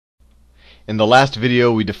In the last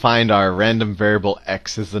video, we defined our random variable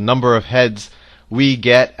x as the number of heads we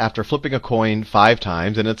get after flipping a coin 5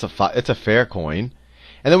 times, and it's a fair coin.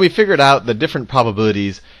 And then we figured out the different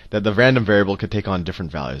probabilities that the random variable could take on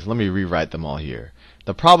different values. Let me rewrite them all here.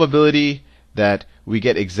 The probability that we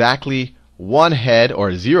get exactly 1 head,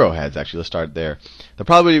 or 0 heads, actually, let's start there. The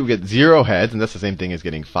probability we get 0 heads, and that's the same thing as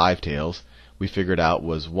getting 5 tails, we figured out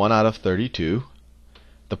was 1 out of 32.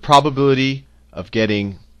 The probability of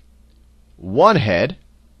getting 1 head,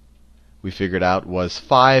 we figured out, was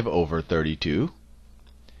 5 over 32.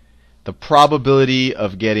 The probability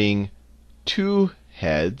of getting 2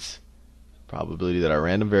 heads, probability that our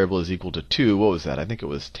random variable is equal to 2, what was that? I think it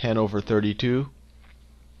was 10 over 32.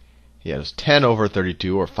 Yeah, it was 10 over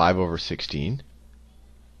 32, or 5 over 16.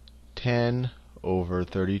 10 over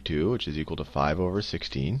 32, which is equal to 5 over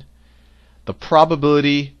 16. The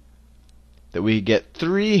probability that we get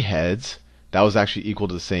 3 heads, that was actually equal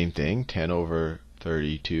to the same thing, 10 over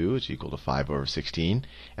 32 is equal to 5 over 16.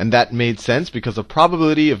 And that made sense because the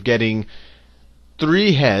probability of getting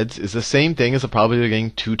 3 heads is the same thing as the probability of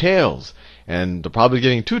getting 2 tails. And the probability of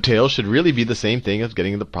getting 2 tails should really be the same thing as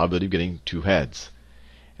getting the probability of getting 2 heads.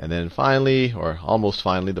 And then finally, or almost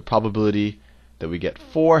finally, the probability that we get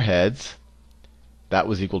 4 heads, that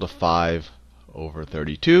was equal to 5 over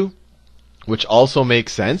 32. Which also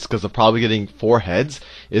makes sense because the probability of getting 4 heads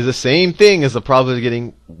is the same thing as the probability of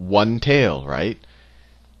getting 1 tail, right?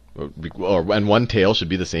 And 1 tail should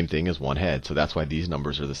be the same thing as 1 head, so that's why these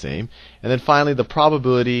numbers are the same. And then finally, the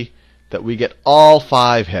probability that we get all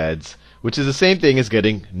 5 heads, which is the same thing as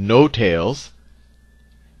getting no tails,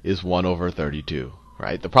 is 1 over 32,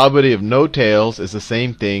 right? The probability of no tails is the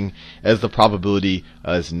same thing as the probability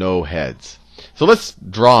as no heads. So let's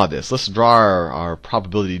draw this. Let's draw our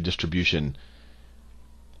probability distribution.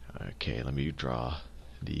 Okay, let me draw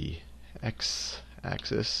the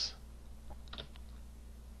x-axis.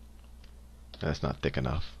 That's not thick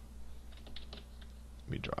enough.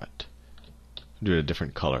 Let me draw it. Do it a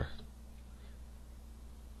different color.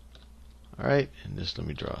 Alright, and just let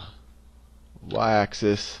me draw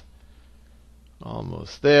y-axis.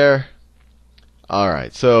 Almost there.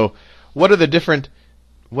 Alright, so what are the different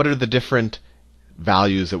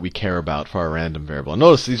values that we care about for our random variable?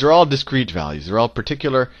 Notice these are all discrete values. They're all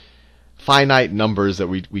particular finite numbers that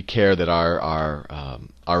we care that our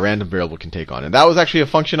random variable can take on. And that was actually a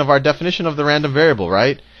function of our definition of the random variable,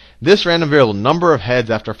 right? This random variable, number of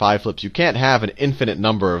heads after 5 flips, you can't have an infinite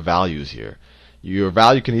number of values here. Your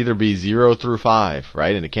value can either be 0 through 5,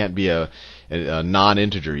 right? And it can't be a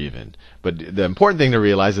non-integer even. But the important thing to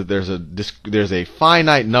realize is that there's a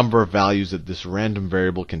finite number of values that this random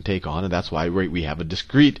variable can take on, and that's why we have a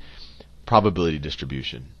discrete probability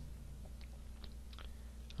distribution.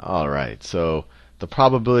 Alright, so the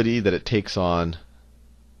probability that it takes on,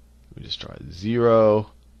 let me just draw it, 0,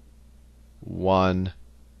 1,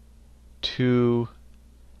 2,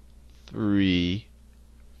 3,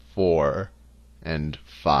 4, and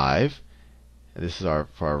 5. And this is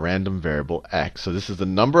for our random variable x. So this is the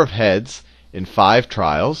number of heads in 5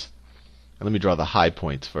 trials. And let me draw the high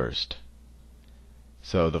points first.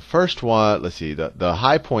 So the first one, let's see, the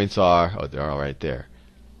high points are, oh, they're all right there.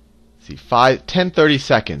 See, 10 30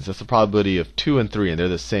 seconds. That's the probability of 2 and 3, and they're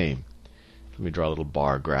the same. Let me draw a little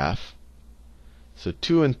bar graph. So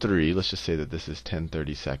 2 and 3, let's just say that this is 10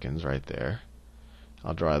 30 seconds right there.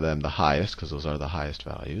 I'll draw them the highest because those are the highest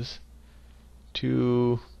values.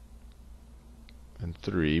 2 and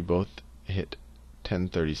 3 both hit 10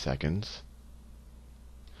 30 seconds.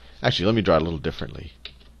 Actually, let me draw it a little differently.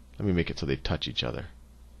 Let me make it so they touch each other.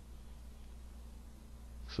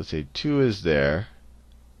 So let's say 2 is there.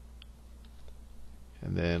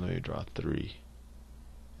 And then let me draw 3.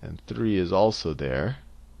 And 3 is also there.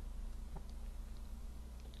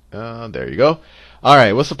 There you go.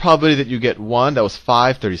 Alright, what's the probability that you get 1? That was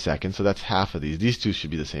 5 30 seconds, so that's half of these. These two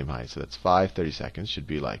should be the same height, so that's 5 30 seconds. Should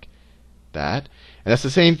be like that. And that's the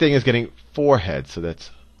same thing as getting 4 heads, so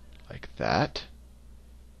that's like that.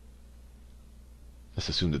 Let's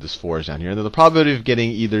assume that this 4 is down here. And then the probability of getting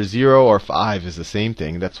either 0 or 5 is the same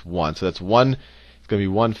thing. That's 1. So that's 1. It's going to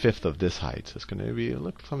be 1/5 of this height. So it's going to be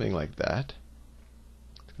look something like that.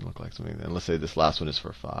 It's going to look like something. And let's say this last one is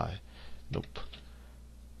for 5. Nope.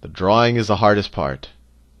 The drawing is the hardest part.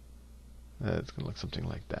 It's going to look something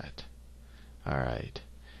like that. Alright.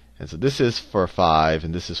 And so this is for 5,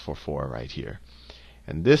 and this is for 4 right here.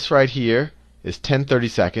 And this right here is 10 30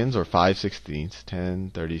 seconds, or 5/16. 10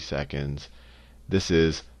 30 seconds. This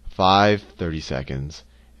is 5 30 seconds.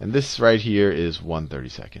 And this right here is 1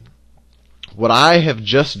 30-second. What I have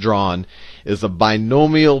just drawn is a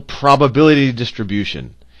binomial probability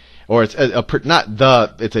distribution. or it's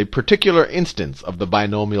it's a particular instance of the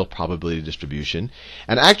binomial probability distribution.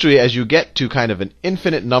 And actually, as you get to kind of an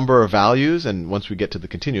infinite number of values, and once we get to the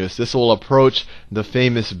continuous, this will approach the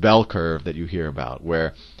famous bell curve that you hear about,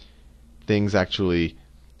 where things actually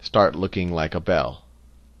start looking like a bell,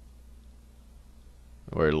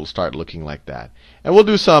 where it'll start looking like that. And we'll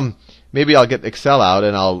do some, maybe I'll get Excel out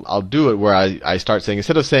and I'll do it where I start saying,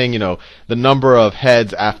 instead of saying, the number of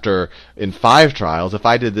heads in 5 trials, if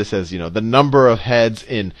I did this as, the number of heads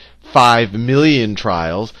in 5 million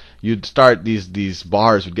trials, you'd start, these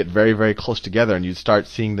bars would get very, very close together, and you'd start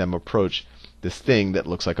seeing them approach this thing that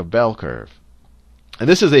looks like a bell curve. And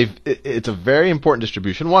this is it's a very important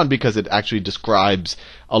distribution, one, because it actually describes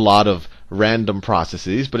a lot of random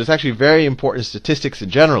processes, but it's actually very important in statistics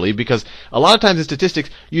generally, because a lot of times in statistics,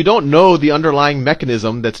 you don't know the underlying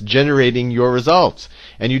mechanism that's generating your results.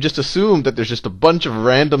 And you just assume that there's just a bunch of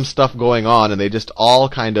random stuff going on, and they just all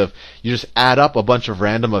you just add up a bunch of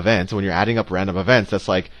random events. And when you're adding up random events, that's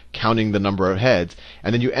like counting the number of heads.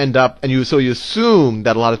 And then you end up, so you assume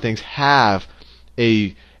that a lot of things have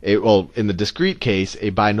well, in the discrete case, a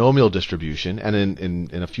binomial distribution, and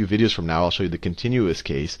in a few videos from now, I'll show you the continuous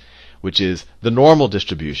case, which is the normal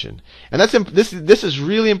distribution. And this is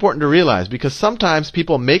really important to realize, because sometimes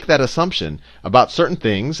people make that assumption about certain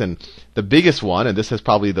things, and the biggest one, and this has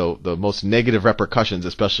probably the most negative repercussions,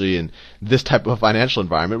 especially in this type of financial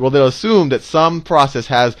environment, well, they'll assume that some process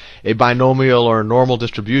has a binomial or a normal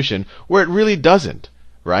distribution where it really doesn't.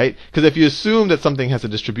 Right? Because if you assume that something has a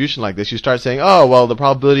distribution like this, you start saying, oh, well, the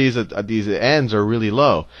probabilities at these ends are really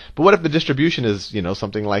low. But what if the distribution is,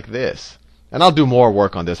 something like this? And I'll do more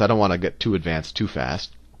work on this. I don't want to get too advanced too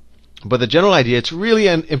fast. But the general idea, it's really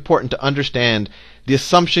important to understand the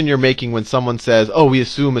assumption you're making when someone says, oh, we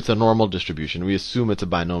assume it's a normal distribution. We assume it's a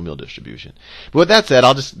binomial distribution. But with that said,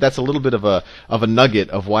 that's a little bit of a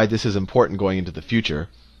nugget of why this is important going into the future.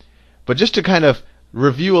 But just to kind of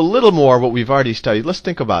review a little more what we've already studied, let's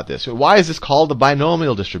think about this. Why is this called the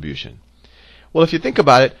binomial distribution? Well, if you think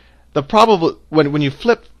about it, when you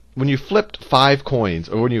flipped 5 coins,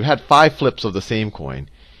 or when you had 5 flips of the same coin,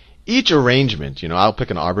 each arrangement, I'll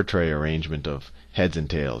pick an arbitrary arrangement of heads and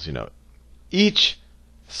tails, each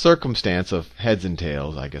circumstance of heads and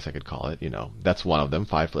tails, I guess I could call it, that's one of them,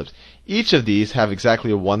 5 flips. Each of these have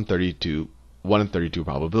exactly a 1 in 32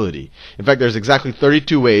 probability. In fact, there's exactly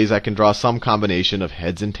 32 ways I can draw some combination of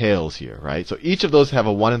heads and tails here, right? So each of those have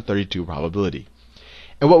a 1 in 32 probability.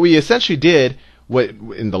 And what we essentially did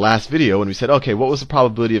in the last video, when we said, okay, what was the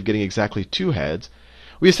probability of getting exactly 2 heads?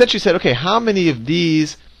 We essentially said, okay, how many of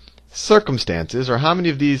these circumstances, or how many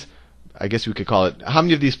of these, I guess we could call it, how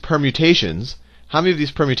many of these permutations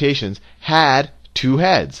had 2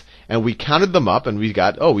 heads? And we counted them up, and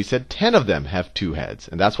we said 10 of them have 2 heads.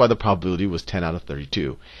 And that's why the probability was 10 out of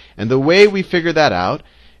 32. And the way we figured that out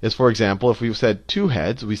is, for example, if we said 2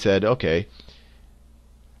 heads, we said, okay,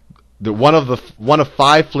 one of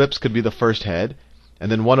 5 flips could be the first head, and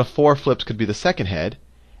then one of 4 flips could be the second head.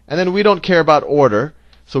 And then we don't care about order,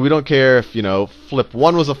 so we don't care if, flip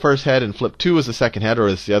 1 was the first head and flip 2 was the second head, or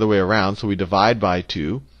it's the other way around, so we divide by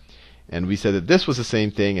 2. And we said that this was the same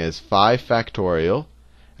thing as 5 factorial.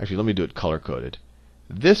 Actually, let me do it color-coded.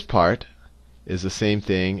 This part is the same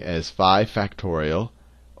thing as 5 factorial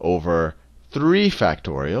over 3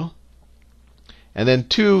 factorial. And then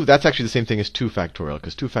 2, that's actually the same thing as 2 factorial,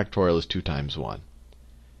 because 2 factorial is 2 times 1.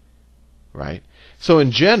 Right? So in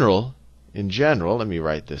general, let me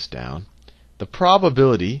write this down. The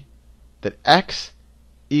probability that x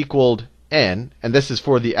equaled n, and this is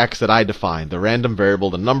for the x that I defined, the random variable,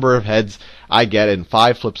 the number of heads I get in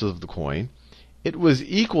 5 flips of the coin, it was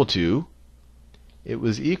equal to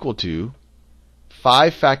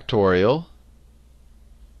 5 factorial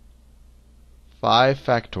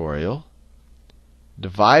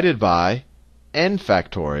divided by n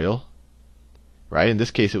factorial, right? In this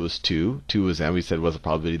case it was 2. 2 was n, we said was the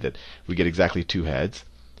probability that we get exactly 2 heads,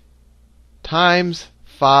 times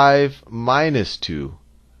 5 minus 2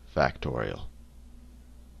 factorial,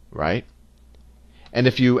 right? And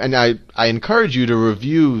I encourage you to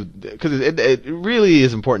review, because it really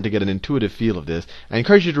is important to get an intuitive feel of this. I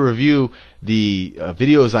encourage you to review the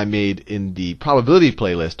videos I made in the probability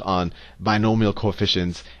playlist on binomial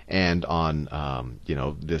coefficients and on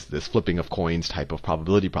this flipping of coins type of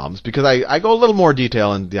probability problems, because I go a little more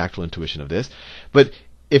detail in the actual intuition of this. But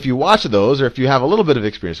if you watch those, or if you have a little bit of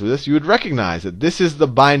experience with this, you would recognize that this is the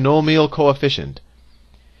binomial coefficient.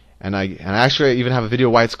 And I actually even have a video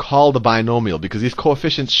why it's called a binomial, because these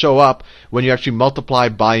coefficients show up when you actually multiply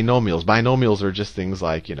binomials. Binomials are just things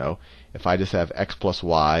like, if I just have x plus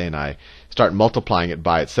y and I start multiplying it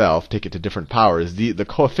by itself, take it to different powers, the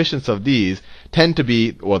coefficients of these tend to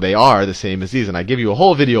be, well, they are the same as these. And I give you a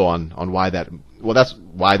whole video on why that, well, that's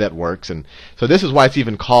why that works. And so this is why it's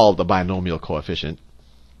even called the binomial coefficient,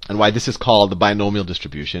 and why this is called the binomial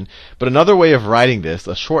distribution. But another way of writing this,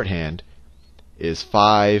 a shorthand, is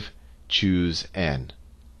 5 choose n.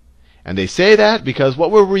 And they say that because what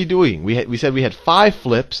were we doing? We said we had 5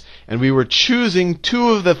 flips, and we were choosing 2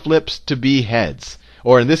 of the flips to be heads.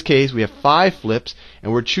 Or in this case, we have 5 flips,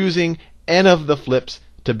 and we're choosing n of the flips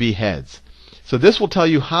to be heads. So this will tell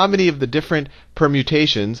you how many of the different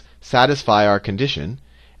permutations satisfy our condition.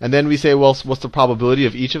 And then we say, well, what's the probability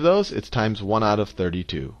of each of those? It's times 1 out of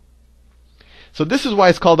 32. So this is why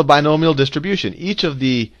it's called a binomial distribution. Each of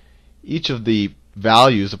the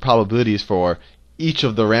values, the probabilities for each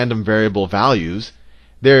of the random variable values,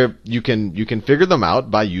 there you can figure them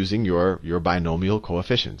out by using your binomial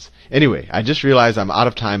coefficients. Anyway, I just realized I'm out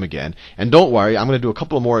of time again, and don't worry, I'm going to do a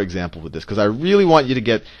couple more examples with this because I really want you to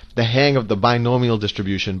get the hang of the binomial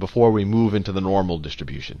distribution before we move into the normal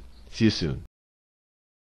distribution. See you soon.